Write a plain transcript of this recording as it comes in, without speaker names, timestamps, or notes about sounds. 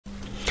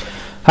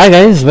Hi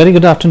guys, very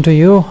good afternoon to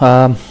you.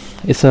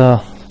 It's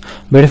a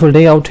beautiful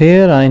day out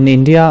here in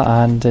India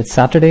and it's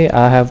Saturday.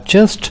 I have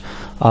just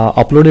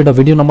uploaded a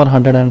video number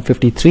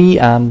 153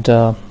 and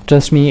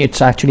trust me,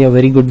 it's actually a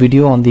very good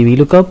video on the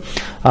VLOOKUP.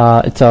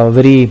 It's a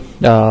very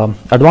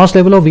advanced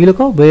level of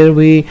VLOOKUP where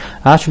we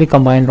actually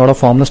combine a lot of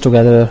formulas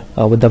together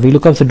with the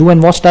VLOOKUP. So do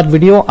and watch that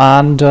video.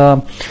 And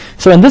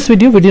so in this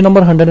video number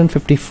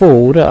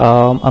 154,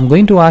 I'm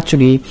going to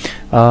actually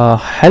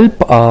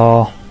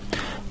help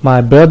my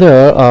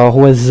brother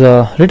who has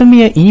written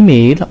me an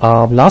email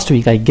last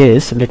week, I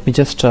guess. Let me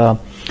just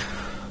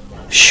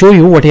show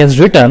you what he has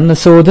written.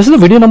 So this is the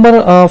video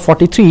number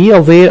 43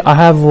 where I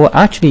have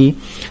actually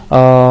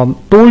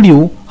told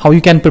you how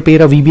you can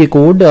prepare a VBA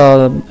code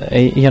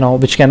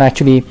which can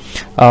actually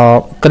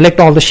collect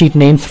all the sheet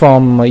names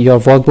from your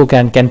workbook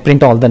and can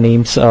print all the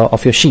names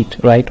of your sheet,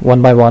 right,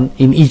 one by one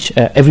in each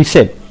every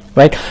cell,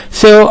 right?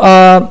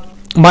 So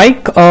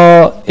Mike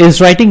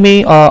is writing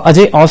me,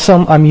 Ajay,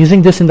 awesome, I'm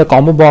using this in the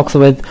combo box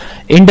with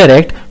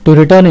indirect to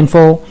return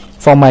info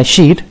for my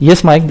sheet.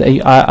 Yes, Mike,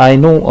 I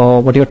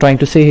know what you're trying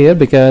to say here,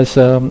 because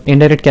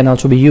indirect can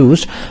also be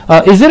used.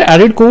 Is there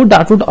added code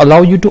that would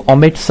allow you to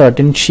omit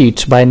certain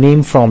sheets by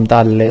name from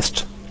the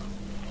list?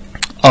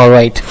 All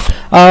right.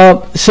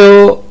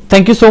 So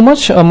thank you so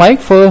much,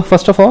 Mike, for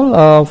first of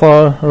all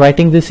for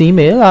writing this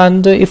email.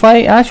 And if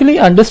I actually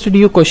understood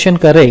your question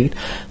correct,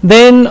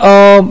 then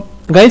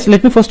guys,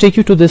 let me first take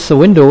you to this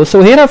window.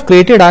 So here I've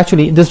created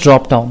actually this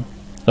drop down,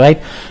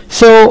 right?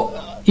 So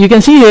you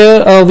can see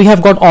here we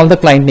have got all the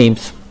client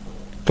names,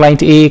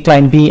 client A,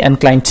 client B,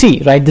 and client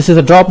C, right? This is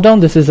a drop down.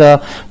 This is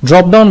a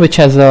drop down which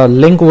has a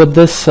link with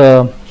this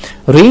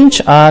range.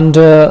 And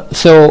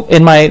so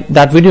in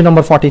that video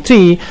number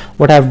 43,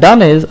 what I've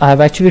done is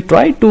I've actually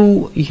tried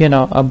to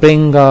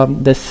bring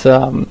this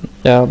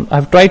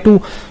I've tried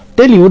to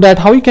tell you that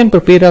how you can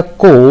prepare a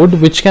code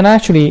which can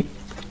actually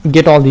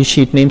get all these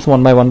sheet names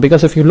one by one.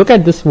 Because if you look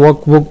at this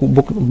book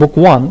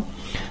one,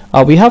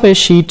 we have a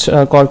sheet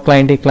called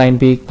client A,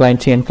 client B,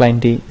 client C, and client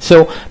D.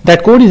 So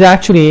that code is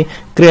actually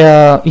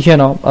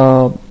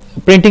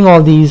printing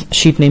all these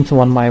sheet names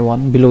one by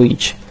one below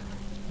each,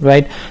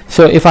 right?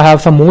 So if I have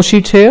some more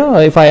sheets here,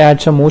 if I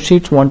add some more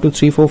sheets, 1 2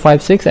 3 4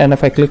 5 6, and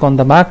if I click on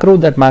the macro,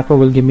 that macro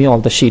will give me all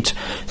the sheets.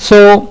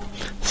 So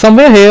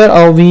somewhere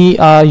here we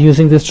are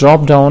using this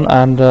drop down,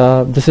 and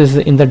this is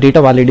in the data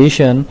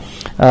validation.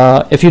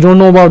 If you don't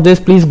know about this,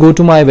 please go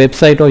to my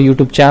website or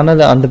YouTube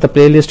channel. Under the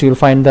playlist you'll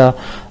find the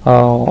a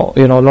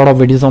lot of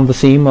videos on the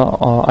same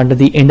under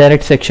the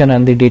indirect section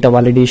and the data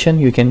validation.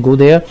 You can go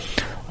there,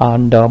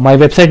 and my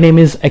website name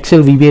is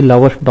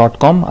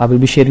excelvbalover.com. I will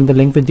be sharing the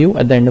link with you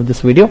at the end of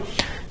this video.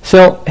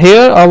 So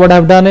here what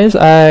I've done is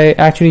I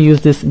actually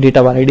use this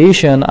data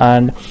validation,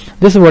 and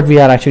this is what we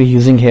are actually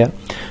using here.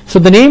 So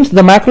the names,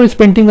 the macro is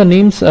printing the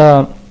names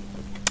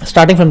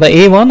starting from the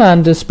A1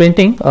 and is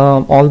printing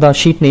all the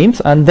sheet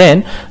names, and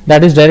then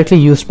that is directly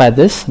used by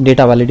this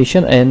data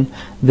validation in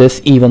this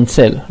E1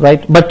 cell,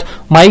 right? But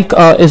Mike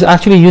is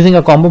actually using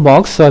a combo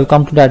box, so I'll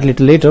come to that a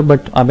little later,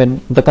 but I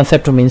mean the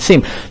concept remains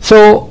same.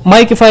 So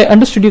Mike, if I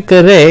understood you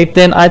correct,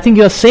 then I think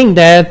you're saying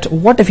that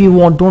what if you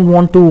don't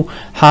want to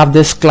have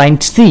this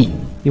client C,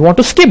 you want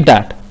to skip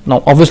that.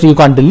 Now obviously you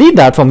can't delete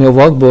that from your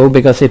workbook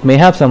because it may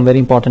have some very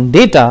important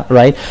data,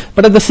 right?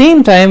 But at the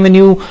same time, when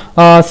you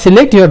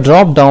select your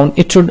drop down,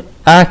 it should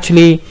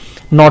actually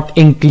not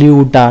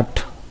include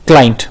that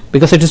client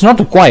because it is not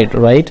required,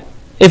 right?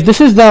 If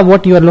this is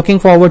what you are looking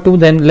forward to,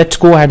 then let's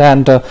go ahead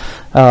and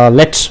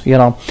let's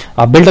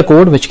build a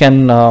code which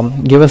can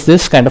give us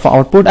this kind of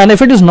output. And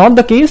if it is not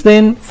the case,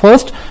 then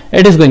first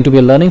it is going to be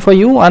a learning for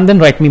you, and then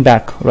write me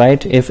back,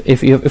 right,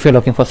 if you're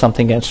looking for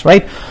something else,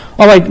 right?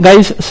 All right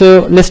guys,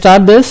 so let's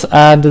start this,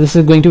 and this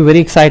is going to be very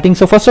exciting.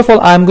 So first of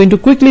all, I'm going to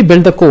quickly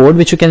build the code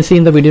which you can see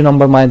in the video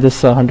number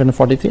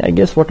 143. I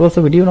guess what was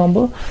the video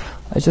number?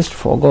 I just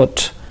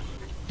forgot.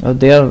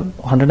 There are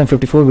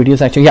 154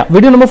 videos actually. Yeah,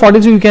 video number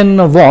 43 you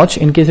can watch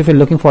in case if you're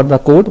looking for the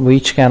code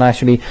which can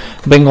actually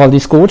bring all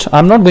these codes.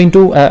 I'm not going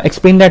to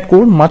explain that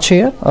code much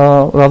here,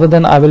 rather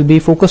than I will be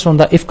focused on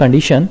the if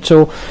condition.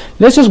 So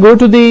let's just go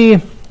to the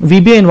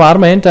VBA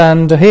environment,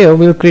 and here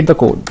we'll create the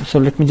code. So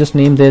let me just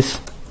name this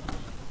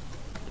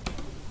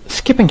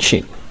skipping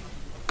sheet,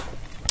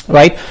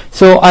 right?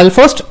 So I'll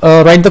first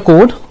write the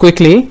code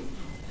quickly.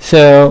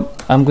 So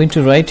I'm going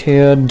to write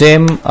here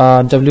dem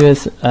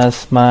ws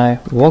as my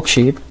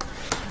worksheet,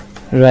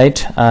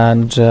 right?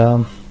 And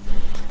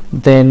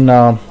then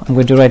I'm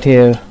going to write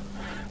here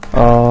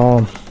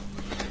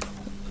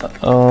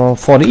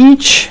for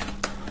each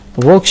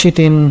worksheet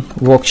in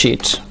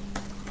worksheet.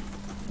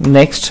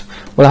 Next,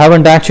 well, I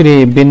haven't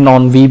actually been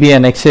on VBA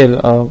and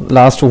Excel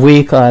last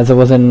week as I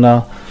was in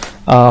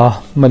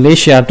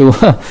Malaysia to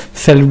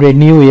celebrate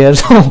New Year.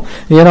 So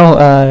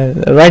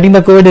writing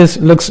the code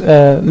looks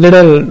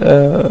little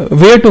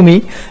weird to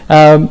me,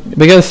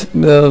 because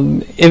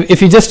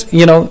if you just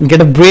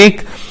get a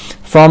break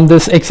from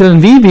this Excel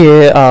and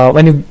VBA,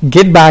 when you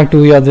get back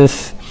to your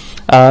this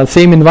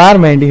same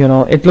environment,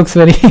 it looks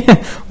very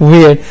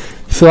weird.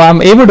 So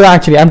I'm able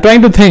to I'm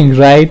trying to think,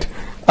 right,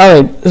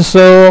 Alright,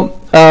 so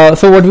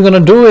what we're gonna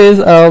do is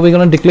we're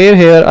gonna declare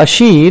here a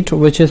sheet,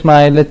 which is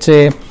my, let's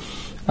say,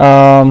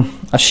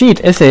 a sheet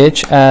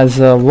sh as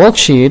a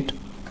worksheet,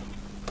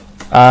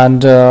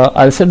 and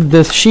I'll set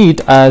this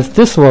sheet as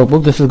this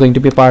workbook. This is going to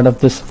be part of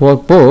this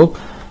workbook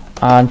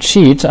and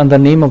sheets, and the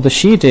name of the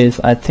sheet is,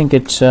 I think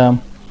it's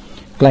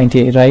client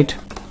A, right?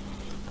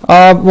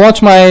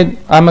 Watch my,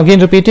 I'm again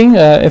repeating,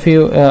 if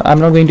you I'm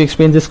not going to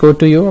explain this code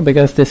to you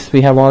because this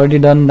we have already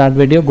done that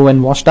video. Go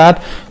and watch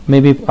that.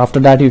 Maybe after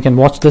that you can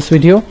watch this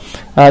video.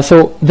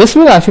 So this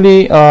will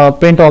actually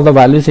print all the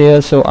values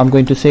here. So I'm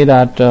going to say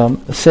that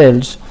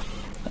cells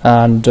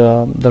and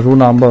the row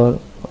number,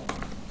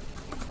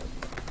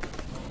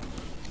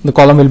 the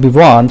column will be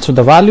 1, so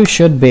the value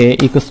should be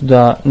equals to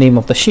the name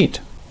of the sheet,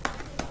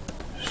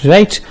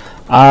 right?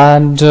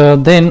 And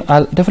then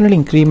I'll definitely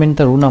increment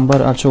the row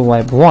number also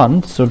by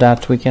 1 so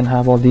that we can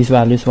have all these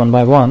values one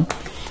by one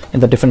in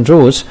the different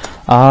rows.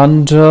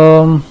 And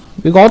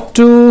we got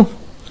to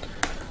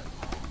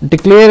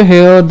declare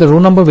here the row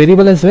number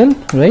variable as well,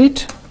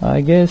 right? I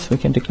guess we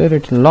can declare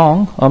it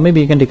long, or maybe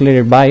you can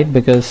declare it byte,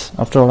 because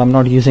after all I'm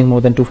not using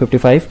more than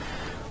 255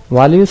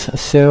 values.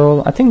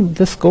 So I think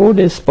this code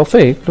is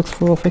perfect, looks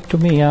perfect to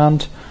me,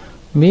 and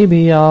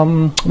maybe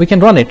we can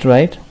run it,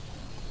 right?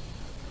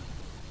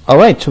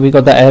 Alright, so we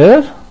got the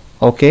error.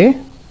 Okay,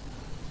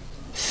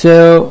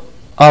 so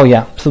oh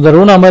yeah, so the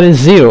row number is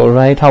 0,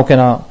 right? How can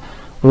a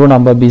row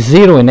number be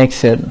 0 in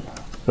Excel,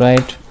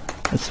 right?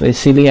 It's very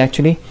silly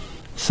actually.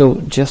 So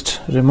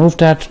just remove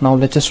that. Now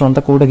let's just run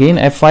the code again,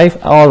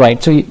 F5.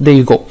 Alright, so there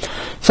you go.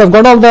 So I've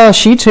got all the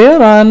sheets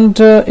here, and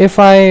if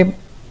I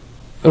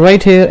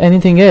write here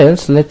anything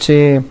else, let's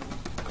say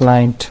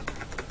client,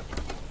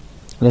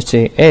 let's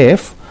say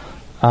F,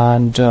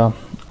 and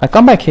I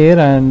come back here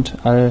and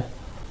I'll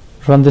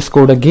run this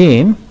code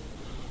again.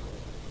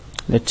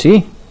 Let's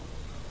see.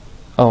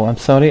 Oh, I'm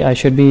sorry, I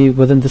should be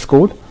within this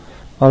code.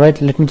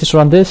 Alright, let me just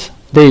run this.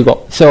 There you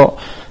go. So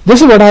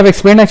this is what I have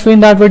explained actually in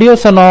that video.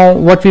 So now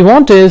what we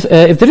want is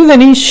if there is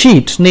any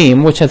sheet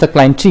name which has a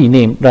client T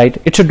name, right,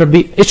 it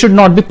should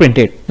not be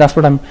printed. That's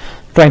what I'm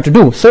trying to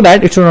do, so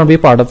that it should not be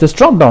part of this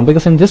drop down,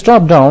 because in this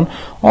drop down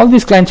all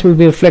these clients will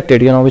be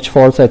reflected, you know, which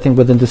falls I think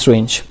within this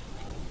range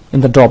in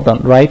the drop down,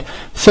 right?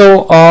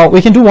 So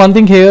we can do one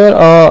thing here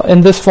in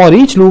this for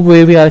each loop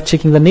where we are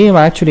checking the name.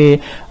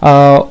 Actually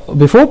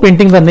before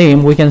printing the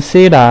name, we can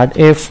say that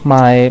if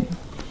my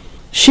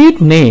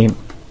sheet name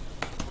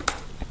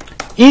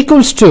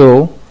equals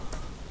to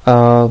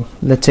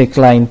let's say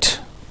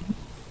client,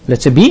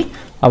 let's say B,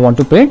 I want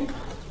to print.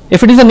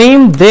 If it is a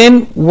name,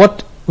 then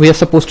what we are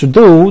supposed to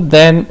do,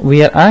 then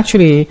we are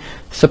actually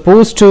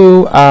supposed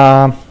to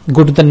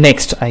go to the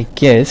next, I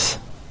guess,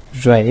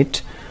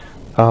 right?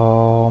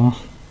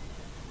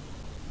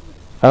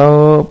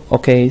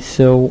 Okay,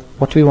 so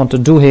what we want to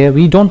do here,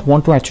 we don't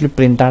want to actually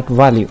print that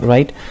value,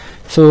 right?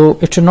 So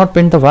it should not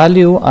print the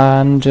value,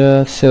 and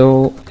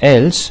so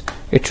else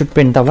it should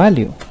print the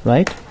value,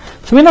 right?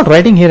 So we're not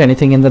writing here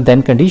anything in the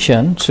then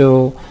condition.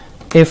 So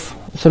if,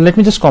 so let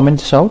me just comment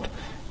this out.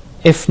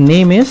 If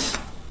name is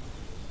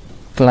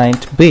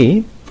client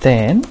B,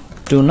 then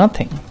do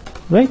nothing,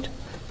 right?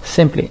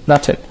 Simply,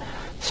 that's it.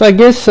 So I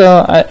guess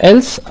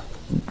else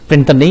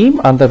print the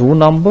name and the row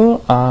number,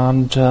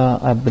 and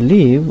I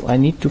believe I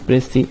need to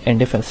press the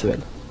end if as well,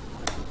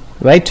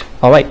 right?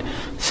 Alright,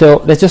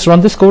 so let's just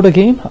run this code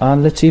again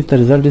and let's see if the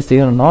result is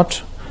there or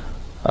not.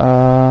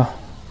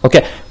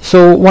 Okay,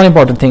 so one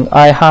important thing,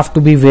 I have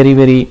to be very,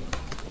 very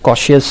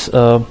cautious.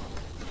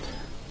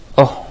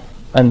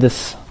 And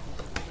this,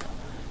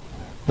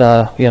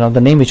 the, you know, the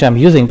name which I'm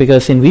using,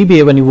 because in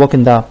VBA when you work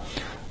in the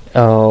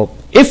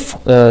if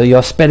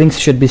your spellings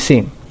should be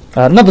same,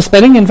 not the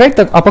spelling, in fact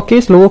the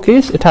uppercase,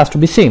 lowercase, it has to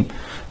be same,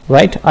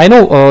 right? I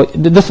know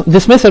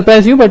this may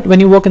surprise you, but when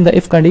you work in the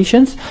if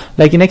conditions,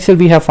 like in Excel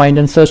we have find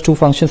and search, two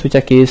functions which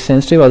are case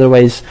sensitive.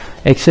 Otherwise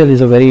Excel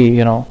is a very,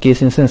 you know,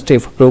 case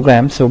insensitive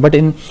program. So but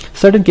in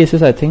certain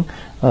cases I think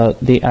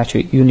they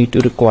actually, you need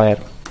to require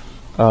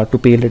to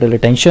pay a little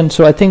attention.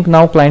 So I think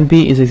now client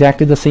B is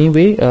exactly the same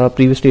way.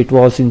 Previously it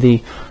was in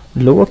the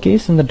lower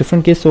case, in the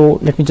different case. So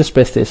let me just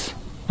press this.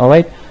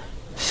 Alright,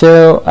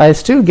 so I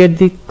still get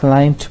the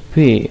client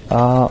B.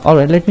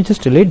 Alright, let me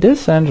just delete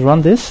this and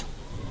run this.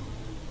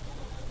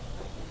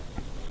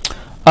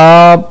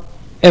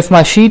 If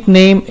my sheet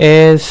name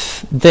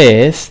is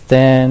this,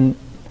 then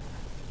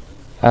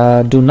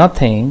do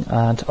nothing.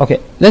 And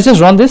okay, let's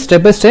just run this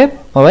step by step.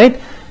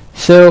 Alright,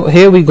 so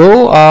here we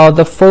go.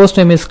 The first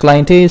name is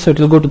client A, so it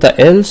will go to the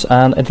else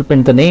and it will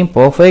print the name.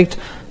 Perfect.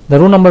 The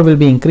row number will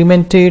be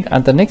incremented,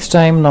 and the next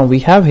time now we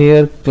have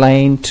here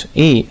client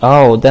A.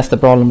 Oh, that's the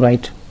problem,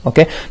 right?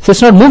 Okay, so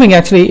it's not moving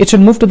actually, it should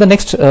move to the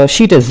next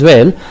sheet as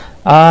well.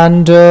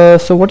 And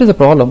so what is the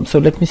problem? So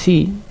let me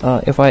see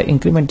if I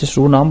increment this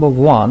row number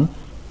 1.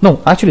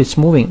 No, actually it's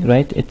moving,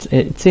 right?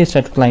 It says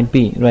that client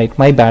B, right?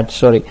 My bad,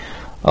 sorry.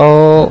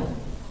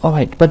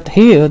 Alright, but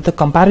here the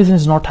comparison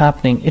is not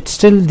happening, it's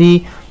still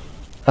the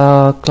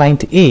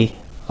client A.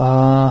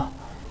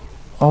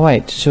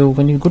 Alright, so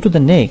when you go to the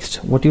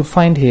next, what you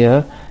find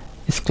here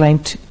is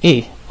client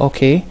A.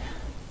 Okay,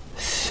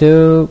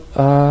 so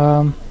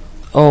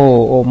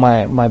oh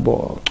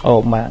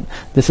man,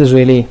 this is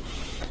really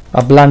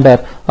a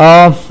blunder.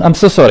 I'm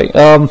so sorry.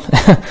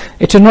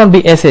 It should not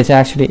be SH,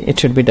 actually it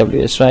should be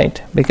WS,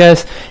 right?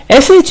 Because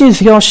SH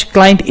is your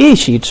client A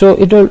sheet, so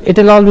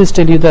it'll always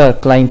tell you the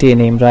client A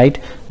name, right?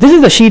 This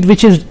is the sheet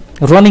which is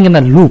running in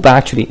a loop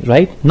actually,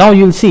 right? Now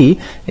you'll see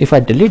if I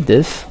delete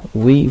this,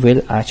 we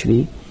will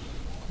actually,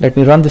 let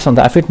me run this on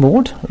the F8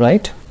 mode,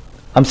 right?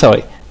 I'm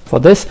sorry for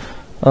this,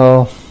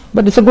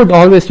 but it's a good,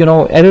 always, you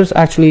know, errors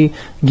actually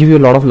give you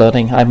a lot of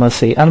learning, I must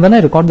say. And when I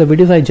record the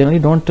videos, I generally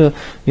don't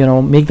you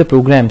know, make the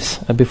programs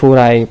before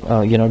I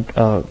you know,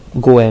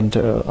 go and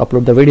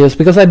upload the videos,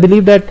 because I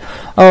believe that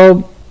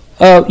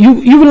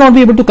you will not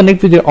be able to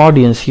connect with your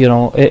audience, you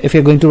know, if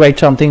you're going to write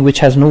something which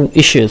has no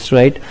issues,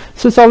 right?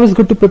 So it's always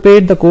good to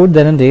prepare the code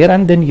then and there,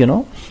 and then, you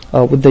know,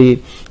 with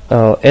the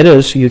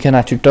errors you can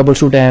actually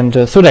troubleshoot,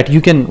 and so that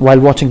you can, while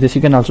watching this,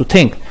 you can also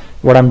think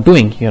what I'm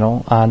doing, you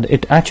know, and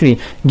it actually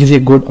gives you a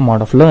good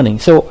amount of learning.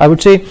 So I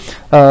would say,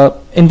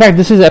 in fact,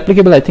 this is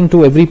applicable, I think,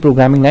 to every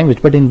programming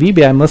language, but in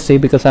VBA, I must say,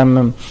 because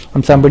I'm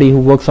somebody who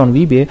works on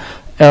VBA,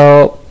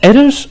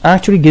 errors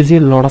actually gives you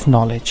a lot of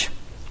knowledge,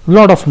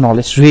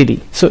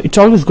 really. So it's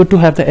always good to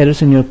have the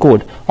errors in your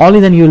code, only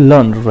then you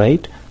learn,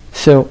 right?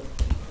 So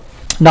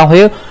now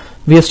here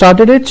we have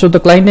started it, so the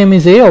client name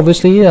is A,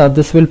 obviously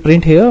this will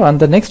print here, and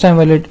the next time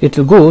when it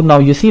will go, now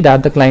you see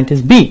that the client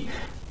is B,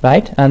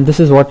 right? And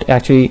this is what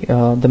actually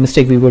the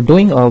mistake we were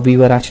doing, we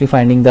were actually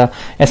finding the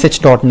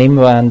sh.name,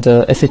 and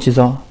sh is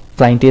a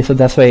client A, so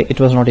that's why it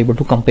was not able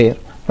to compare,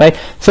 right?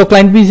 So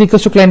client B is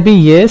equals to client B,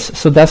 yes,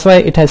 so that's why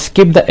it has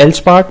skipped the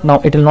else part. Now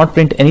it will not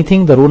print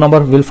anything, the row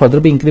number will further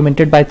be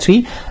incremented by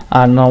 3,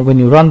 and now when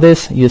you run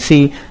this, you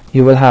see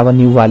you will have a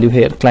new value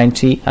here, client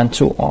C, and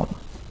so on,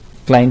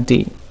 client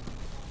D,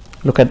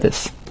 look at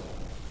this,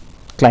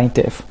 client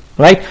F,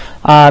 right?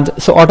 And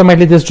so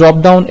automatically this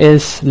drop down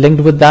is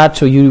linked with that,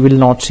 so you will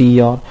not see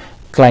your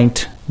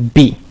client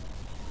B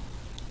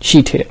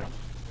sheet here,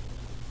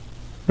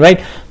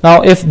 right?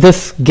 Now if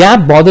this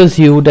gap bothers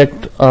you, that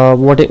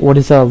what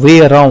is a way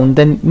around,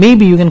 then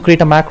maybe you can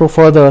create a macro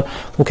further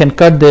who can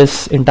cut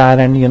this entire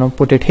and, you know,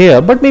 put it here.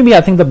 But maybe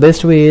I think the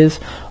best way is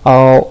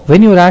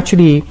when you're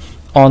actually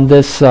on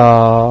this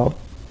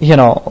you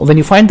know, when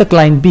you find the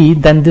client B,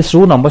 then this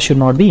row number should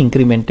not be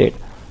incremented,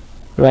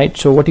 right?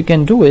 So what you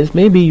can do is,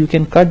 maybe you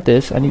can cut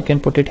this and you can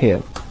put it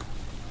here.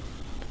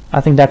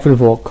 I think that will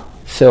work.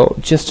 So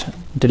just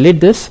delete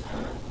this,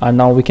 and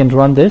now we can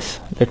run this.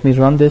 Let me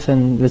run this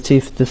and let's see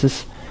if this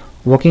is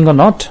working or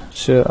not.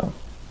 So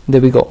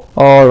there we go.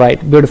 All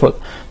right,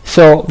 beautiful.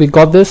 So we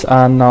got this,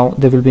 and now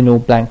there will be no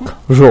blank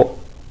row,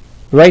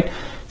 right?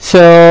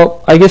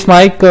 So I guess,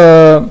 Mike,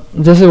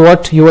 this is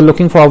what you were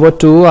looking forward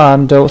to,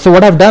 and so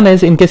what I've done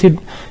is, in case you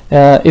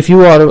if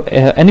you or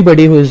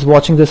anybody who is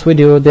watching this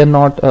video, they're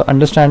not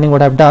understanding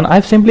what I've done,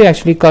 I've simply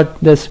actually cut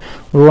this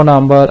row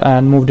number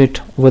and moved it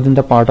within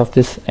the part of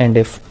this end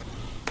if.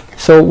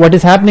 So what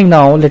is happening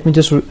now, let me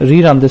just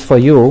rerun this for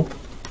you.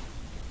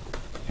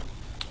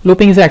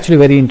 Looping is actually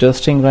very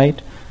interesting, right?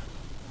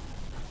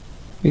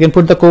 You can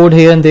put the code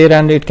here and there,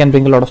 and it can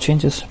bring a lot of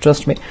changes,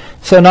 trust me.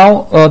 So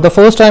now the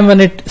first time when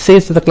it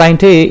says to the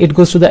client A, it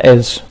goes to the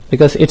else,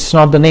 because it's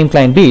not the name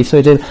client B, so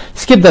it will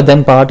skip the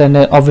then part, and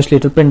obviously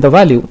it will print the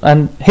value.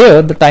 And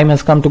here the time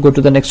has come to go to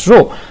the next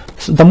row.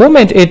 So the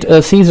moment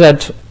it sees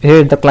that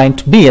here the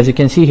client B, as you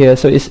can see here,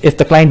 so if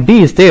the client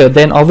B is there,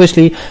 then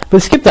obviously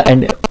we'll skip the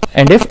end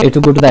if, it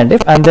will go to the end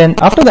if, and then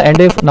after the end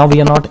if, now we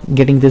are not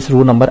getting this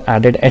row number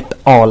added at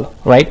all,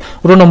 right?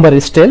 Row number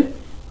is still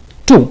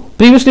 2.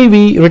 Previously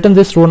we written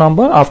this row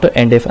number after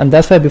end if, and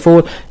that's why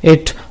before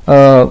it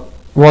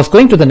was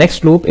going to the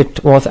next loop,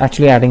 it was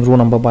actually adding row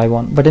number by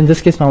 1, but in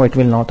this case now it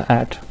will not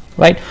add,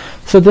 right?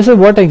 So this is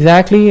what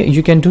exactly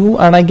you can do.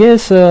 And I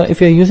guess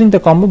if you're using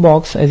the combo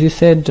box, as you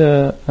said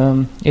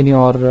in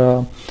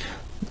your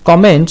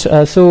comments,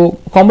 so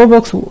combo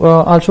box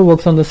also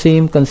works on the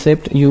same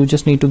concept. You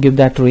just need to give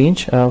that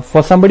range.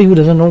 For somebody who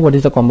doesn't know what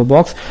is the combo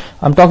box,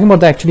 I'm talking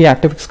about the actually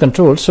ActiveX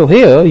control. So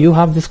here you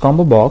have this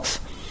combo box,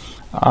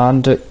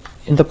 and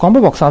in the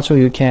combo box also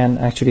you can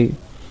actually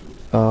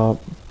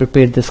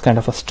prepare this kind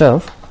of a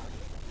stuff.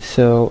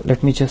 So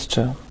let me just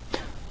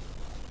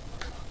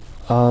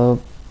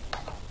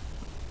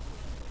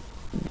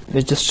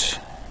let's just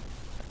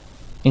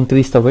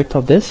increase the width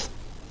of this.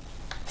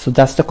 So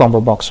that's the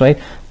combo box, right?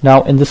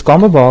 Now in this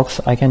combo box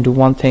I can do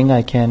one thing.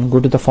 I can go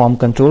to the form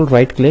control,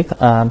 right click,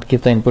 and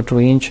give the input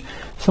range.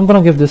 So I'm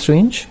gonna give this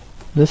range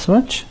this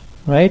much,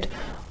 right?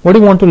 What do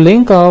you want to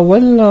link?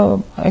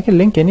 Well, I can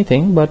link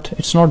anything, but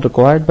it's not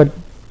required, but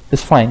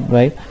it's fine,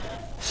 right?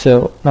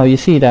 So now you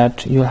see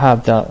that you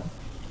have the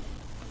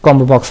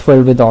combo box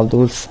filled with all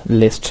those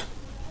lists,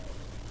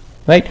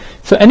 right?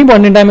 So any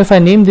point in time, if I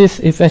name this,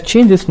 if I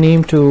change this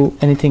name to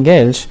anything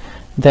else,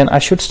 then I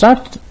should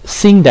start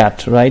seeing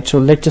that, right? So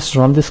let's just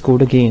run this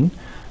code again.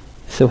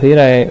 So here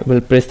I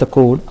will press the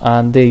code,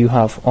 and there you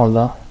have all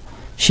the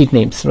sheet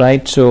names,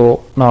 right?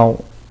 So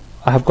now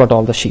I have got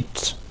all the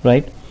sheets,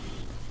 right?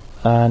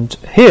 and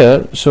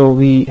here, so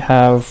we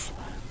have,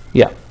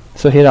 yeah,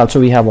 so here also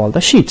we have all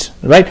the sheets,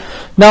 right?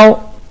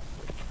 Now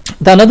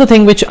the another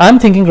thing which I'm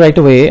thinking right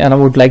away, and I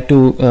would like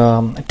to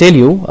tell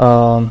you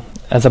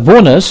as a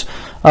bonus,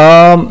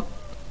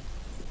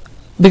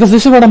 because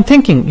this is what I'm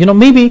thinking, you know,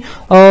 maybe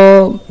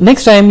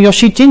next time your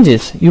sheet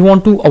changes, you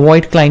want to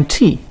avoid client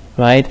T,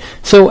 right?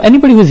 So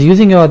anybody who's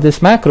using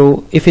this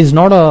macro, if he's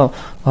not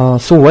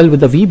so well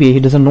with the VBA, he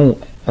doesn't know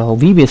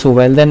VBA so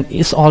well, then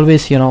it's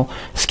always, you know,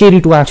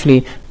 scary to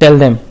actually tell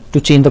them to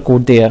change the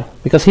code there,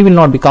 because he will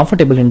not be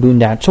comfortable in doing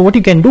that. So what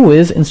you can do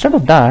is, instead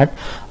of that,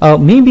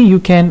 maybe you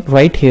can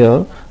write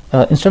here,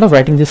 instead of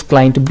writing this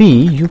client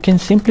B, you can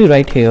simply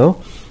write here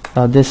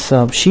this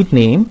sheet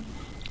name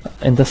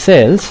in the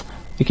cells.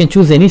 You can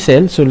choose any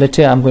cell. So let's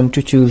say I'm going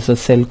to choose a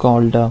cell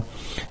called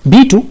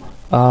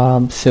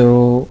B2.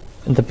 So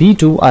in the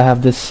B2 I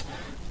have this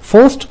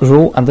first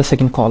row and the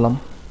second column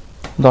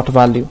dot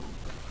value,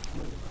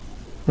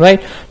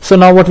 right? So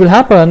now what will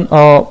happen,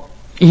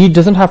 he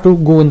doesn't have to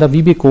go in the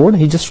VB code,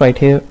 he just write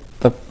here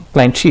the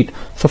client sheet.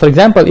 So for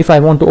example, if I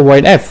want to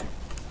avoid F,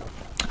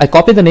 I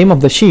copy the name of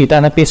the sheet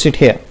and I paste it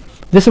here.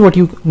 This is what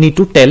you need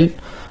to tell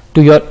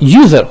to your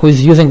user who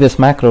is using this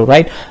macro,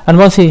 right? And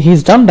once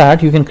he's done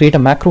that, you can create a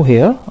macro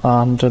here,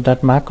 and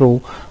that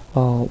macro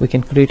we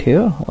can create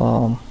here.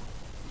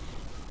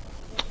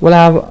 We'll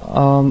have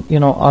you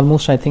know,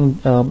 almost, I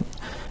think,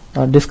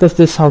 discuss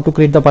this how to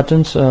create the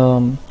buttons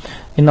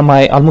in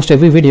my almost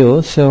every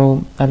video,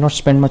 so I'll not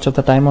spend much of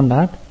the time on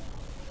that.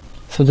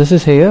 So this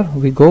is here,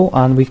 we go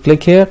and we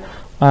click here,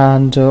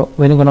 and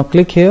when you're gonna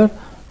click here,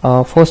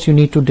 first you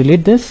need to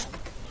delete this.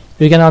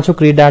 You can also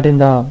create that in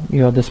the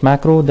this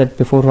macro, that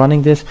before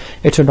running this,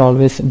 it should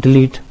always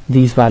delete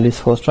these values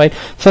first, right?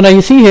 So now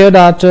you see here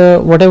that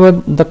whatever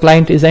the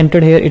client is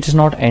entered here, it is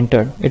not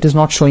entered, it is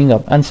not showing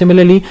up. And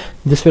similarly,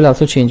 this will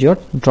also change your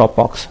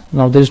Dropbox.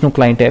 Now there is no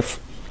client F,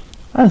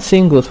 and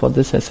same goes for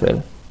this as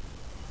well,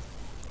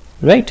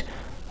 right?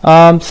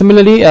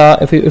 Similarly,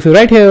 if you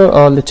write here,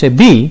 let's say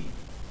B,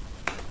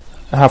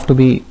 have to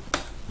be,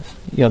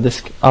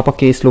 this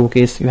uppercase,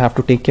 lowercase, you have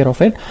to take care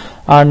of it.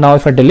 And now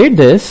if I delete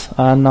this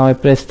and now I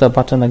press the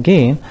button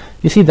again,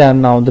 you see that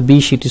now the B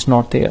sheet is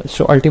not there.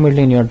 So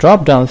ultimately in your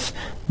drop downs,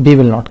 B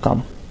will not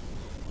come,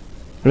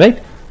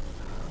 right?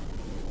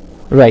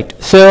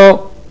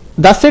 So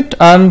that's it,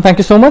 and thank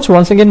you so much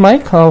once again,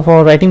 Mike,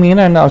 for writing me in,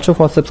 and also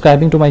for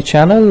subscribing to my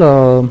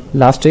channel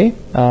last day.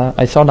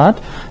 I saw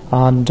that,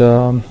 and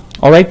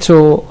all right,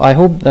 so I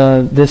hope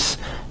this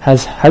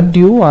has helped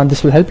you, and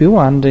this will help you.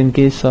 And in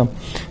case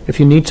if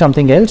you need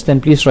something else, then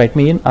please write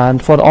me in.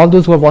 And for all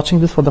those who are watching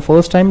this for the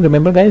first time,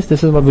 remember guys,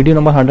 this is my video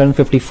number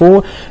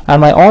 154, and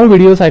my all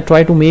videos I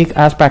try to make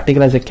as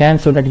practical as I can,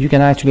 so that you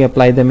can actually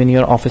apply them in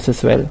your office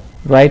as well,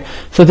 right?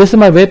 So this is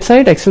my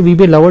website,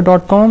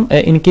 excelvbalover.com.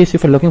 In case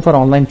if you're looking for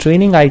online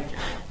training, I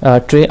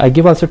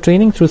give also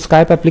training through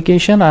Skype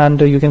application,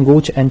 and you can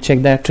go and check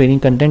that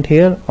training content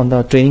here on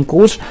the training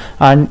course,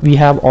 and we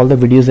have all the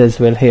videos as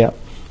well here.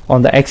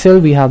 On the Excel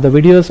we have the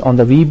videos, on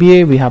the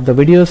VBA we have the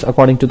videos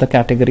according to the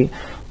category.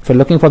 If you're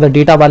looking for the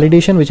data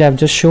validation, which I have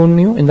just shown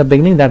you in the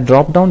beginning, that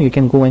drop down, you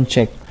can go and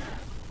check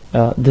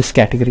this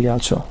category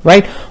also,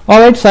 right? All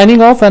right,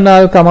 signing off, and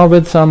I'll come up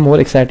with some more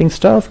exciting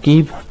stuff.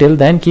 Till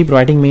then, keep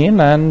writing me in,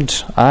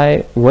 and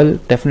I will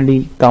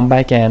definitely come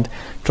back and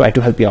try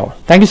to help you out.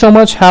 Thank you so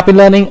much, happy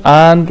learning,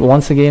 and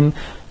once again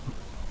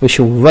wish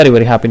you very,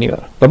 very happy new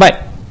year. Bye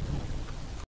bye.